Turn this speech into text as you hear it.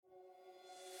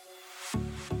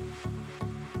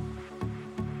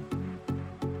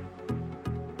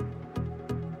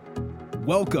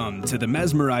Welcome to the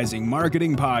Mesmerizing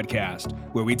Marketing Podcast,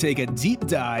 where we take a deep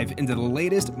dive into the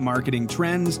latest marketing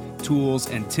trends, tools,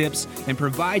 and tips, and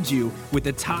provide you with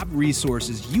the top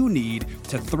resources you need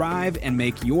to thrive and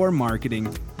make your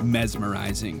marketing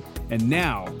mesmerizing. And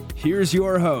now, here's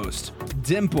your host,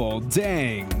 Dimple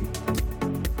Dang.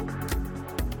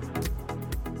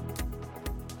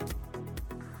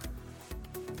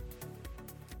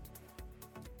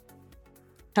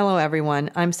 Hello,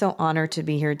 everyone. I'm so honored to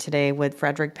be here today with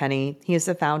Frederick Penny. He is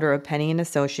the founder of Penny &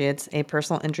 Associates, a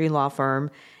personal injury law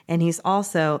firm, and he's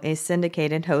also a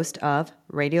syndicated host of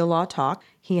Radio Law Talk.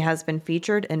 He has been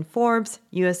featured in Forbes,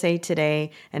 USA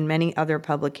Today, and many other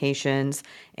publications,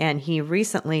 and he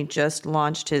recently just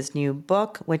launched his new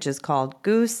book, which is called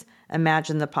Goose,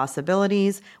 Imagine the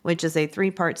Possibilities, which is a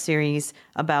 3-part series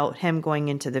about him going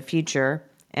into the future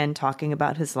and talking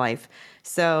about his life.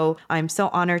 So I'm so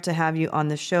honored to have you on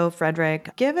the show,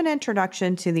 Frederick. Give an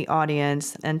introduction to the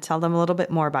audience and tell them a little bit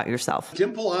more about yourself.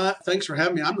 Dimple, thanks for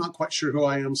having me. I'm not quite sure who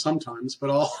I am sometimes, but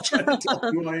I'll try to tell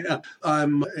you who I am.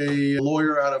 I'm a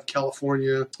lawyer out of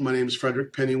California. My name is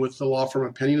Frederick Penny with the law firm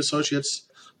of Penny & Associates.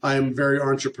 I am very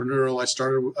entrepreneurial. I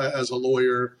started as a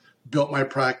lawyer, built my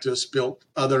practice, built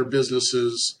other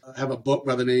businesses. I have a book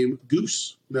by the name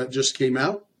Goose that just came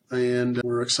out, and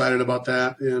we're excited about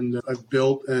that. And I've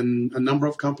built a number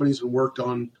of companies and worked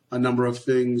on a number of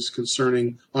things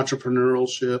concerning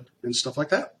entrepreneurship and stuff like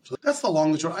that. So that's the long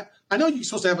and short. I know you're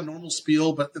supposed to have a normal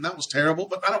spiel, and that was terrible,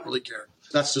 but I don't really care.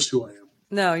 That's just who I am.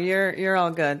 No, you're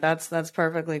all good. That's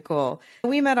perfectly cool.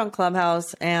 We met on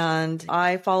Clubhouse, and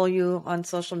I follow you on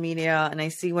social media, and I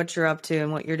see what you're up to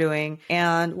and what you're doing.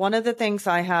 And one of the things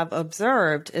I have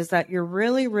observed is that you're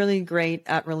really, really great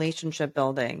at relationship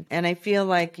building. And I feel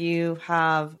like you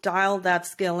have dialed that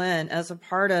skill in as a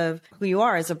part of who you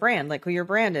are as a brand, like who your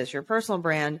brand is, your personal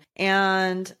brand.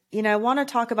 And I want to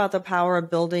talk about the power of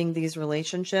building these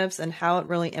relationships and how it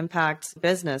really impacts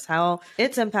business, how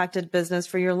it's impacted business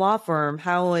for your law firm,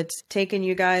 how it's taken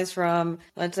you guys from,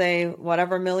 let's say,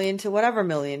 whatever million to whatever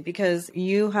million, because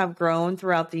you have grown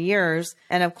throughout the years.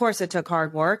 And of course, it took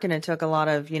hard work and it took a lot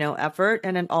of, effort,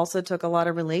 and it also took a lot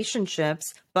of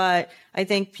relationships. But I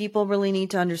think people really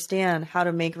need to understand how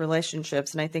to make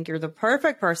relationships. And I think you're the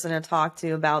perfect person to talk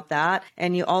to about that.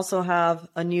 And you also have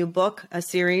a new book, a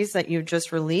series that you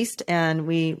just released. And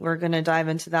we're going to dive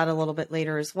into that a little bit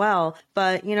later as well.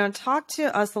 But, talk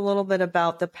to us a little bit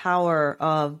about the power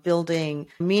of building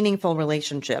meaningful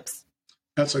relationships.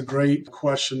 That's a great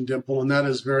question, Dimple, and that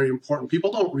is very important.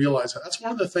 People don't realize that. That's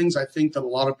one of the things I think that a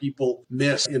lot of people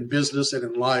miss in business and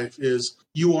in life is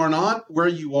you are not where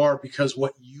you are because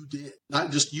what you did.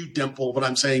 Not just you, Dimple, but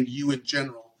I'm saying you in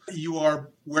general. You are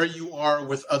where you are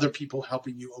with other people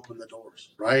helping you open the doors,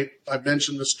 right? I've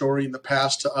mentioned the story in the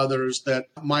past to others that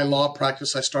my law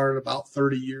practice I started about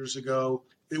 30 years ago.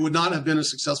 It would not have been a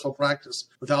successful practice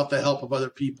without the help of other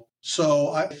people. So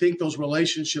I think those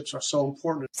relationships are so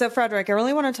important. So Frederick, I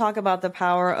really want to talk about the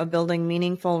power of building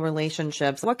meaningful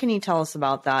relationships. What can you tell us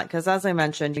about that? Because as I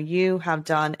mentioned, you have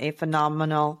done a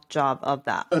phenomenal job of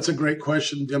that. That's a great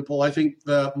question, Dimple. I think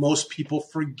that most people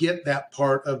forget that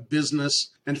part of business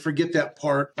and forget that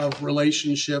part of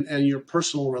relationship and your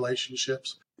personal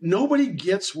relationships. Nobody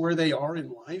gets where they are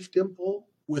in life, Dimple,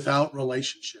 without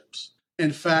relationships.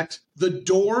 In fact, the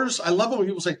doors, I love it when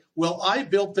people say, well, I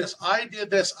built this, I did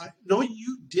this. No,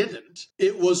 you didn't.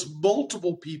 It was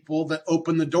multiple people that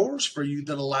opened the doors for you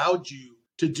that allowed you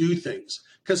to do things.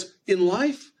 Because in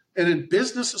life and in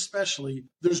business especially,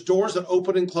 there's doors that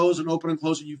open and close and open and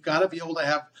close. And you've got to be able to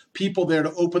have people there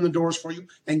to open the doors for you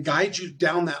and guide you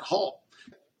down that hall.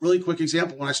 Really quick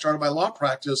example, when I started my law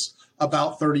practice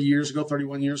about 30 years ago,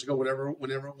 31 years ago,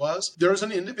 whenever it was, there was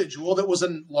an individual that was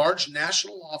a large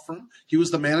national law firm. He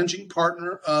was the managing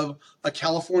partner of a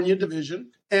California division,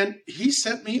 and he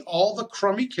sent me all the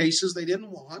crummy cases they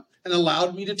didn't want and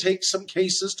allowed me to take some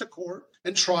cases to court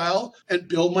and trial and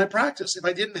build my practice. If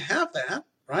I didn't have that,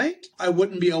 right, I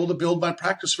wouldn't be able to build my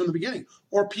practice from the beginning.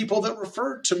 Or people that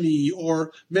referred to me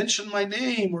or mentioned my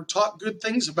name or talked good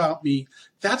things about me.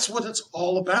 That's what it's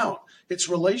all about. It's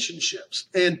relationships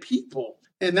and people.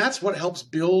 And that's what helps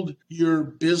build your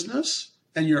business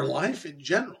and your life in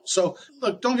general. So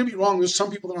look, don't get me wrong. There's some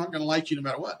people that aren't going to like you no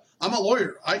matter what. I'm a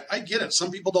lawyer. I get it.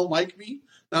 Some people don't like me.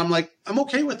 And I'm like, I'm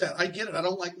okay with that. I get it. I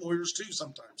don't like lawyers too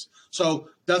sometimes. So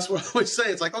that's what I always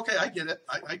say. It's like, okay, I get it.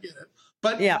 I get it.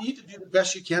 But you need to do the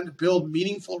best you can to build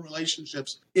meaningful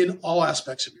relationships in all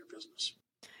aspects of your business.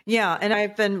 Yeah. And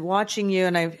I've been watching you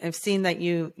and I've seen that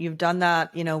you've done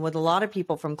that, with a lot of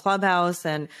people from Clubhouse,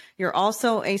 and you're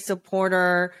also a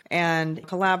supporter and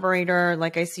collaborator.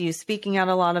 Like, I see you speaking at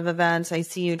a lot of events. I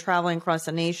see you traveling across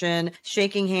the nation,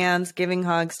 shaking hands, giving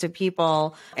hugs to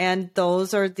people. And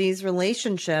those are these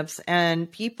relationships, and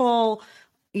people,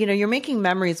 you're making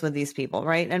memories with these people,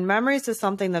 right? And memories is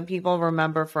something that people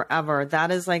remember forever.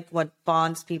 That is like what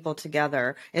bonds people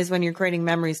together, is when you're creating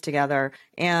memories together.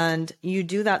 And you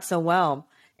do that so well.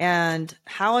 And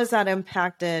how has that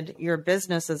impacted your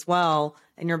business as well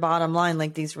and your bottom line,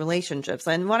 like these relationships?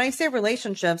 And when I say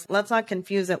relationships, let's not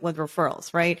confuse it with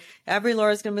referrals, right? Every lawyer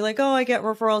is going to be like, oh, I get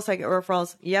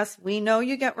referrals. Yes, we know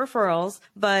you get referrals,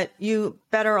 but you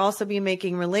better also be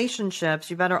making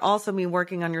relationships. You better also be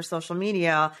working on your social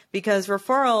media, because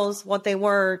referrals, what they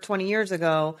were 20 years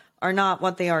ago, are not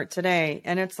what they are today.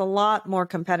 And it's a lot more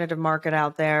competitive market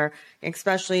out there,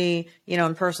 especially,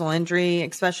 in personal injury,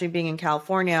 especially being in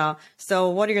California. So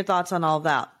what are your thoughts on all of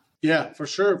that? Yeah, for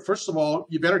sure. First of all,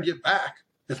 you better give back.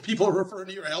 If people are referring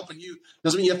to you or helping you,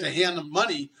 doesn't mean you have to hand them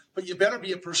money, but you better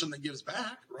be a person that gives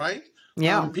back, right?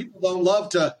 Yeah. People don't love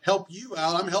to help you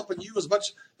out. I'm helping you as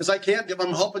much as I can. If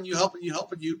I'm helping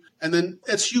you. And then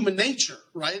it's human nature,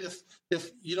 right?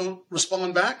 If you don't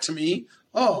respond back to me,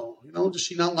 does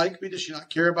she not like me? Does she not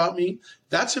care about me?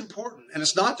 That's important. And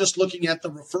it's not just looking at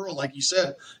the referral, like you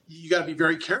said. You got to be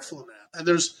very careful in that. And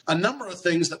there's a number of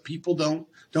things that people don't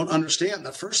understand.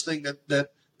 The first thing that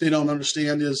they don't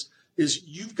understand is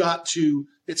it's got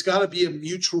to be a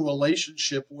mutual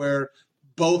relationship where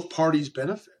both parties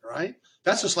benefit, right?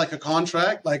 That's just like a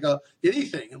contract, like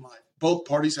anything in life. Both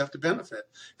parties have to benefit.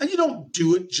 And you don't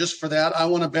do it just for that. I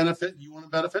want to benefit, you want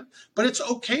to benefit. But it's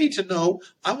okay to know,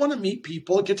 I want to meet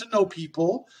people, get to know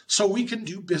people, so we can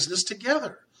do business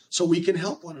together, so we can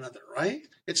help one another, right?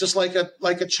 It's just like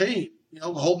a chain,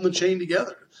 holding the chain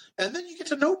together. And then you get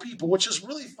to know people, which is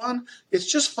really fun.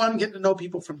 It's just fun getting to know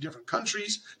people from different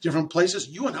countries, different places.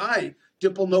 You and I,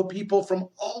 Dimple, know people from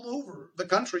all over the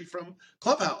country from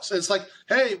Clubhouse. It's like,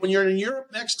 hey, when you're in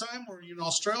Europe next time, or you're in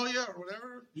Australia or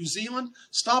whatever, New Zealand,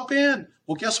 stop in.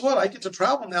 Well, guess what? I get to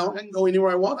travel now and go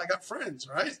anywhere I want. I got friends,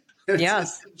 right?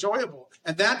 It's enjoyable.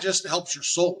 And that just helps your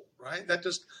soul, right? That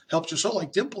just helps your soul.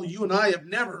 Like Dimple, you and I have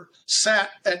never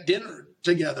sat at dinner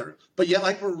together, but yet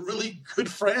like we're really good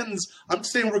friends. I'm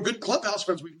saying we're good Clubhouse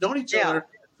friends. We've known each other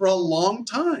for a long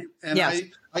time. And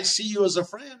I see you as a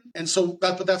friend. And so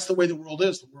but that's the way the world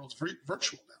is. The world's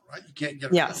virtual now, right? You can't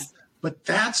get around. But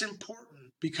that's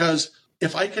important, because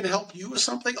if I can help you with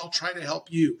something, I'll try to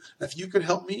help you. If you can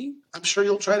help me, I'm sure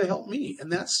you'll try to help me.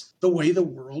 And that's the way the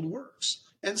world works.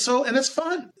 And it's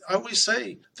fun. I always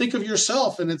say, think of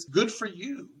yourself, and it's good for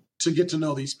you to get to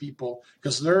know these people,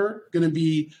 because they're going to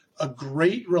be a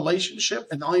great relationship.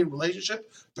 And not only a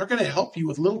relationship, they're going to help you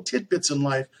with little tidbits in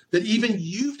life that even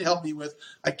you've helped me with.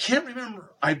 I can't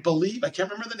remember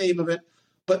the name of it,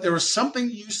 but there was something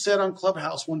you said on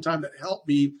Clubhouse one time that helped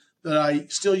me, that I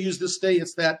still use this day.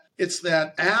 It's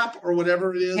that app or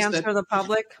whatever it is. Answer the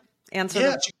Public.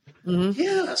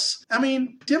 Yes. I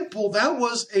mean, Dimple, that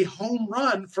was a home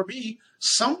run for me.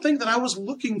 Something that I was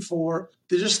looking for.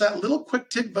 Just that little quick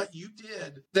tidbit you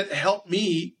did that helped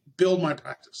me build my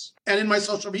practice. And in my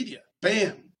social media,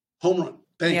 bam, home run.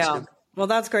 Thanks. Yeah. Dimple. Well,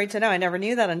 that's great to know. I never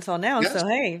knew that until now. Yes. So,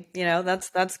 hey,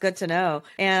 that's good to know.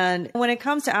 And when it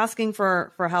comes to asking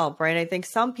for help, right? I think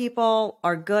some people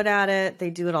are good at it. They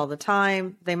do it all the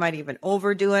time. They might even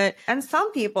overdo it. And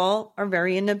some people are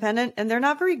very independent and they're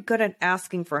not very good at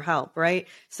asking for help, right?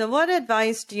 So what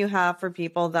advice do you have for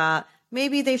people that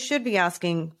maybe they should be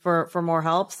asking for more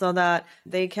help so that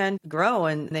they can grow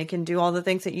and they can do all the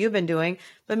things that you've been doing,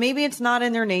 but maybe it's not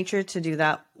in their nature to do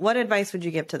that? What advice would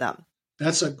you give to them?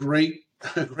 That's a great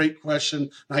question.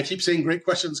 And I keep saying great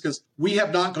questions because we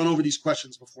have not gone over these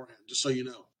questions beforehand, just so you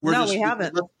know. We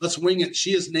haven't. Let's wing it.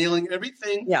 She is nailing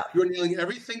everything. Yeah. You're nailing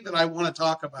everything that I want to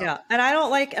talk about. Yeah. And I don't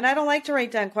like to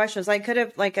write down questions. I could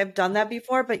have, I've done that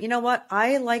before, but you know what?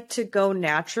 I like to go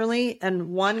naturally, and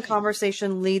one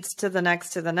conversation leads to the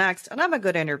next, and I'm a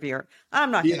good interviewer. I'm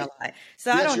not going to lie.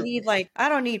 So I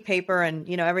don't need paper and,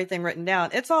 everything written down.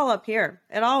 It's all up here.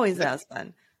 It always has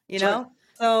been, know?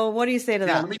 So what do you say to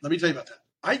that? Let me tell you about that.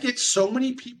 I get so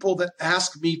many people that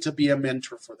ask me to be a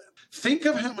mentor for them. Think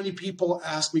of how many people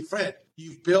ask me, Fred,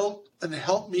 you've built and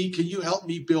helped me. Can you help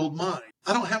me build mine?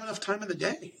 I don't have enough time in the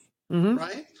day,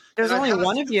 right? There's only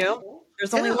one of you.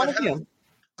 There's only one of you.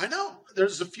 I know.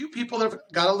 There's a few people that have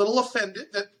got a little offended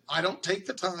that I don't take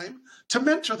the time to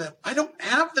mentor them. I don't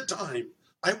have the time.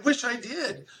 I wish I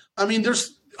did. I mean,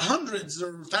 there's hundreds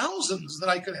or thousands that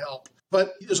I could help.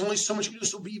 But there's only so much you can do.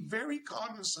 So be very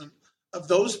cognizant of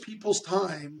those people's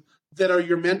time that are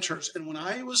your mentors. And when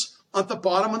I was at the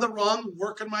bottom of the rung,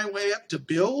 working my way up to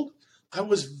build, I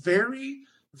was very,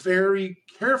 very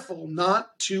careful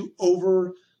not to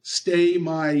overstay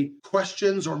my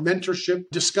questions or mentorship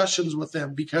discussions with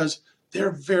them because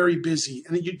they're very busy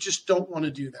and you just don't want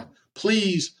to do that.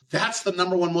 Please, that's the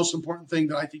number one most important thing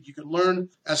that I think you can learn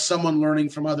as someone learning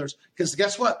from others. Because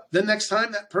guess what? The next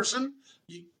time that person,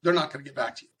 they're not going to get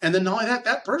back to you. And then not only that,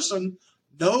 that person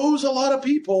knows a lot of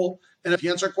people. And if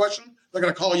you answer a question, they're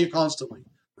going to call you constantly,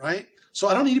 right? So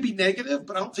I don't need to be negative,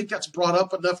 but I don't think that's brought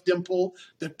up enough, Dimple,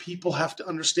 that people have to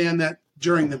understand that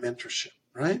during the mentorship,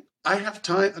 right? I have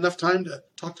enough time to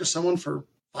talk to someone for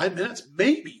 5 minutes,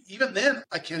 maybe. Even then,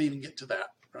 I can't even get to that,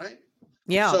 right?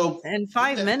 Yeah. So, and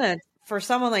 5 minutes for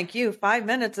someone like you, 5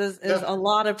 minutes is a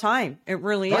lot of time. It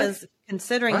really is,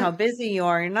 considering how busy you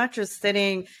are. You're not just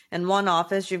sitting in one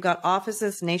office. You've got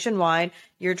offices nationwide.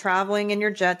 You're traveling in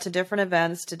your jet to different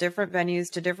events, to different venues,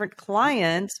 to different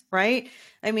clients, right?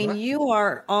 I mean, you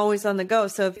are always on the go.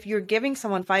 So if you're giving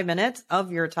someone 5 minutes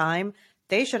of your time,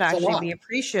 they should actually be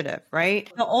appreciative,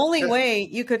 right? The only way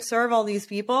you could serve all these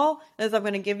people is I'm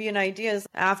going to give you an idea is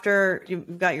after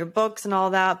you've got your books and all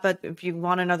that. But if you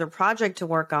want another project to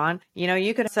work on,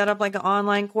 you could set up like an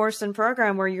online course and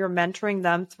program where you're mentoring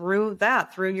them through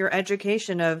your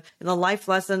education of the life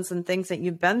lessons and things that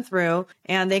you've been through,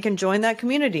 and they can join that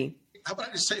community. How about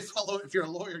I just say, if you're a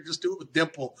lawyer, just do it with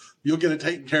Dimple. You'll get it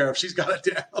taken care of. She's got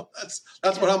it down.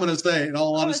 That's what I'm going to say, in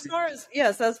all honesty.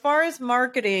 As far as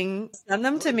marketing, send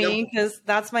them to me because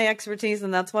that's my expertise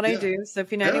and that's what I do. So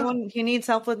if anyone who needs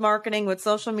help with marketing, with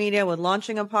social media, with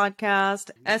launching a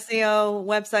podcast, SEO,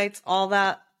 websites, all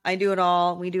that, I do it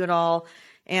all. We do it all.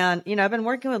 And, I've been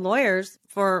working with lawyers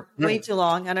for way too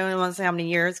long. I don't want to say how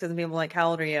many years because people are like, how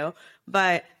old are you?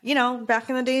 But, back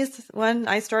in the days when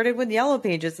I started with Yellow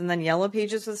Pages and then Yellow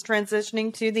Pages was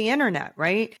transitioning to the internet,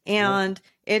 right? And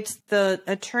it's the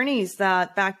attorneys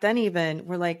that back then even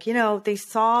were like, they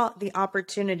saw the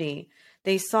opportunity.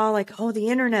 They saw like, oh, the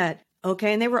internet.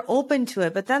 Okay. And they were open to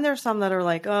it. But then there's some that are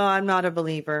like, oh, I'm not a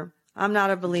believer. I'm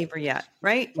not a believer yet,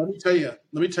 right? Let me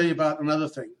tell you about another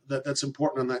thing that's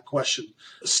important on that question.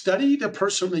 Study the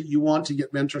person that you want to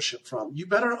get mentorship from. You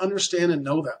better understand and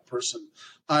know that person.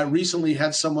 I recently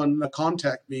had someone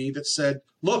contact me that said,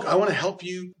 look, I want to help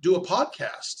you do a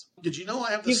podcast. Did you know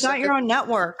I have You've got your own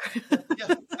network.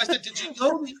 I said, did you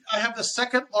know I have the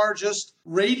second largest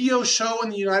radio show in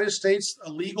the United States, a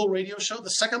legal radio show, the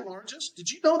second largest? Did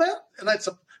you know that? And it's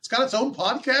got its own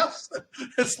podcast.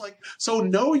 It's like, so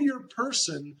know your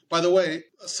person. By the way,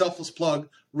 a selfless plug,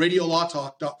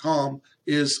 radiolawtalk.com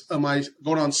is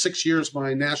going on 6 years,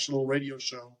 my national radio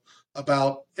show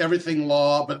about everything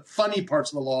law, but funny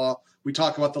parts of the law. We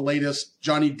talk about the latest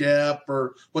Johnny Depp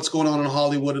or what's going on in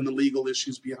Hollywood and the legal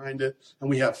issues behind it, and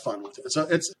we have fun with it. So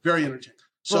it's very entertaining.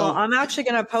 So, well, I'm actually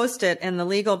going to post it in the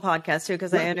legal podcast too,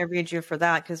 because I interviewed you for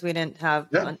that because we didn't have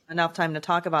enough time to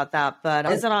talk about that. But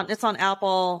is it on? It's on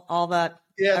Apple, all that.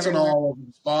 Yeah, it's everywhere. On all of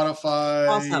them.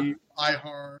 Spotify,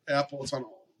 iHeart, Apple. It's on all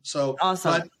of them. So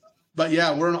awesome. But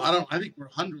yeah, I think we're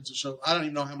hundreds of shows. I don't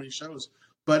even know how many shows,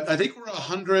 but I think we're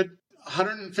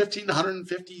 115,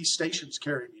 150 stations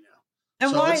carry me now.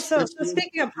 And why? So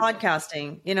speaking of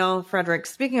podcasting, Frederick,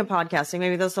 speaking of podcasting,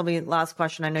 maybe this will be the last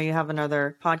question. I know you have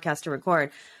another podcast to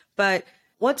record, but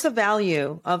what's the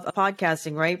value of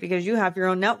podcasting, right? Because you have your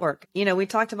own network. We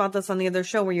talked about this on the other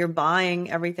show where you're buying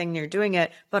everything and you're doing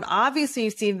it, but obviously you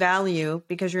see value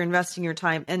because you're investing your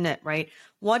time in it, right?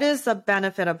 What is the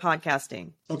benefit of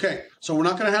podcasting? Okay. So we're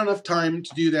not going to have enough time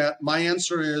to do that. My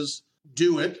answer is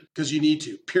do it because you need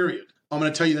to, period. I'm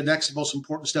going to tell you the next most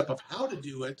important step of how to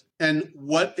do it and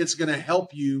what it's going to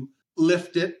help you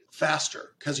lift it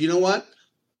faster. Because you know what?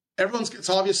 It's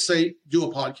obvious to say, do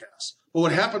a podcast. But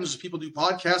what happens is people do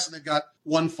podcasts and they've got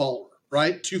one follower,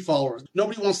 right? 2 followers.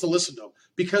 Nobody wants to listen to them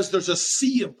because there's a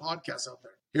sea of podcasts out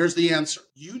there. Here's the answer.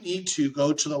 You need to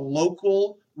go to the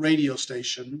local radio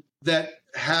station that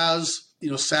has,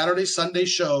 Saturday, Sunday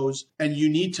shows, and you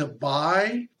need to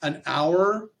buy an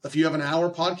hour. If you have an hour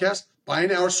podcast, buy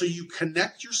an hour so you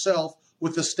connect yourself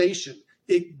with the station.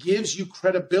 It gives you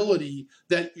credibility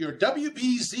that you're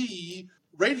WBZ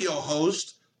radio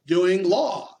host doing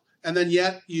law. And then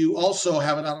yet you also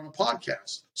have it out on a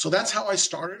podcast. So that's how I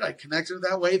started. I connected it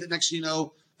that way. The next thing you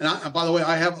know, and by the way,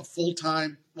 I have a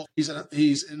full-time, he's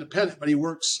independent, but he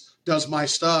does my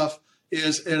stuff,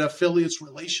 is an affiliates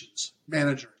relations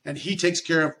manager. And he takes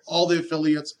care of all the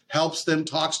affiliates, helps them,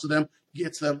 talks to them,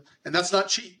 gets them. And that's not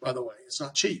cheap, by the way. It's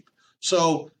not cheap.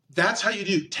 So that's how you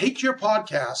do. Take your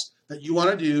podcast that you want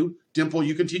to do. Dimple,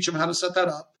 you can teach them how to set that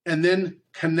up and then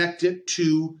connect it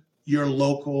to your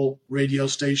local radio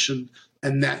station,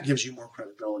 and that gives you more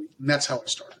credibility. And that's how I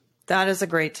started. That is a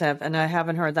great tip, and I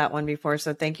haven't heard that one before,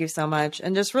 so thank you so much.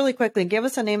 And just really quickly, give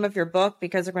us the name of your book,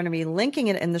 because we're going to be linking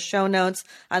it in the show notes.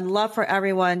 I'd love for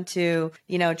everyone to,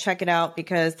 check it out,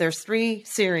 because there's 3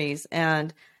 series,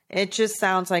 and it just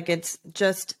sounds like it's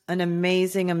just an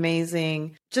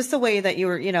amazing, just the way that you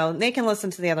were, they can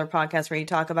listen to the other podcasts where you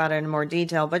talk about it in more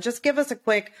detail, but just give us a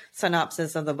quick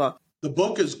synopsis of the book. The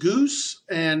book is Goose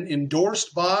and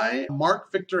endorsed by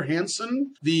Mark Victor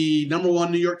Hansen, the #1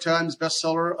 New York Times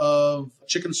bestseller of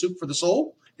Chicken Soup for the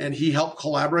Soul. And he helped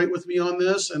collaborate with me on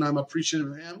this, and I'm appreciative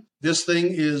of him. This thing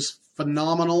is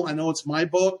phenomenal. I know it's my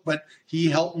book, but he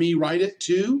helped me write it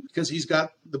too, because he's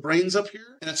got the brains up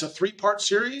here. And it's a 3-part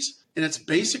series. And it's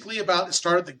basically about, it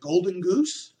started the Golden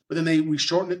Goose, but then we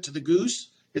shortened it to the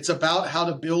Goose. It's about how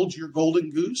to build your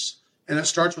golden goose. And it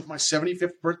starts with my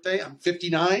 75th birthday. I'm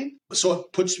 59. So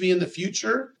it puts me in the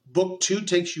future. Book 2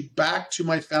 takes you back to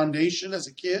my foundation as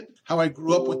a kid, how I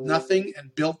grew up with nothing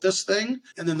and built this thing.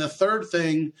 And then the third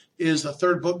thing is the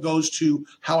third book goes to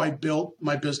how I built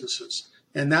my businesses.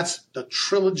 And that's the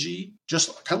trilogy,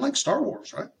 just kind of like Star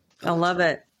Wars, right? I love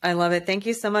it. I love it. Thank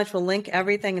you so much. We'll link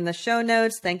everything in the show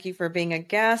notes. Thank you for being a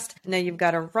guest. I know you've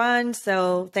got to run,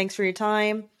 so thanks for your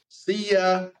time. See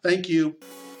ya. Thank you.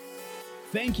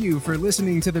 Thank you for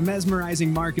listening to the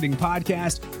Mesmerizing Marketing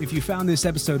Podcast. If you found this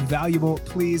episode valuable,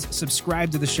 please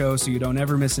subscribe to the show so you don't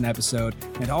ever miss an episode,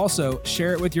 and also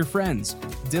share it with your friends.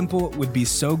 Dimple would be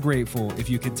so grateful if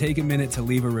you could take a minute to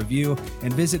leave a review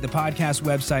and visit the podcast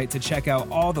website to check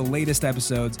out all the latest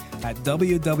episodes at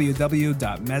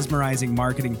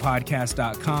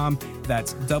www.mesmerizingmarketingpodcast.com.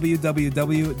 That's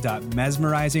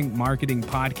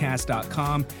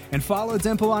www.mesmerizingmarketingpodcast.com. And follow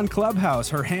Dimple on Clubhouse.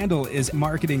 Her handle is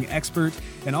Marketing Expert.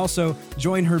 And also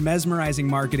join her Mesmerizing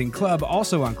Marketing Club,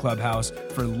 also on Clubhouse,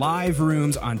 for live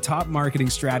rooms on top marketing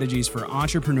strategies for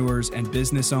entrepreneurs and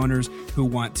business owners who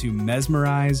want to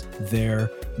mesmerize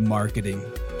their marketing.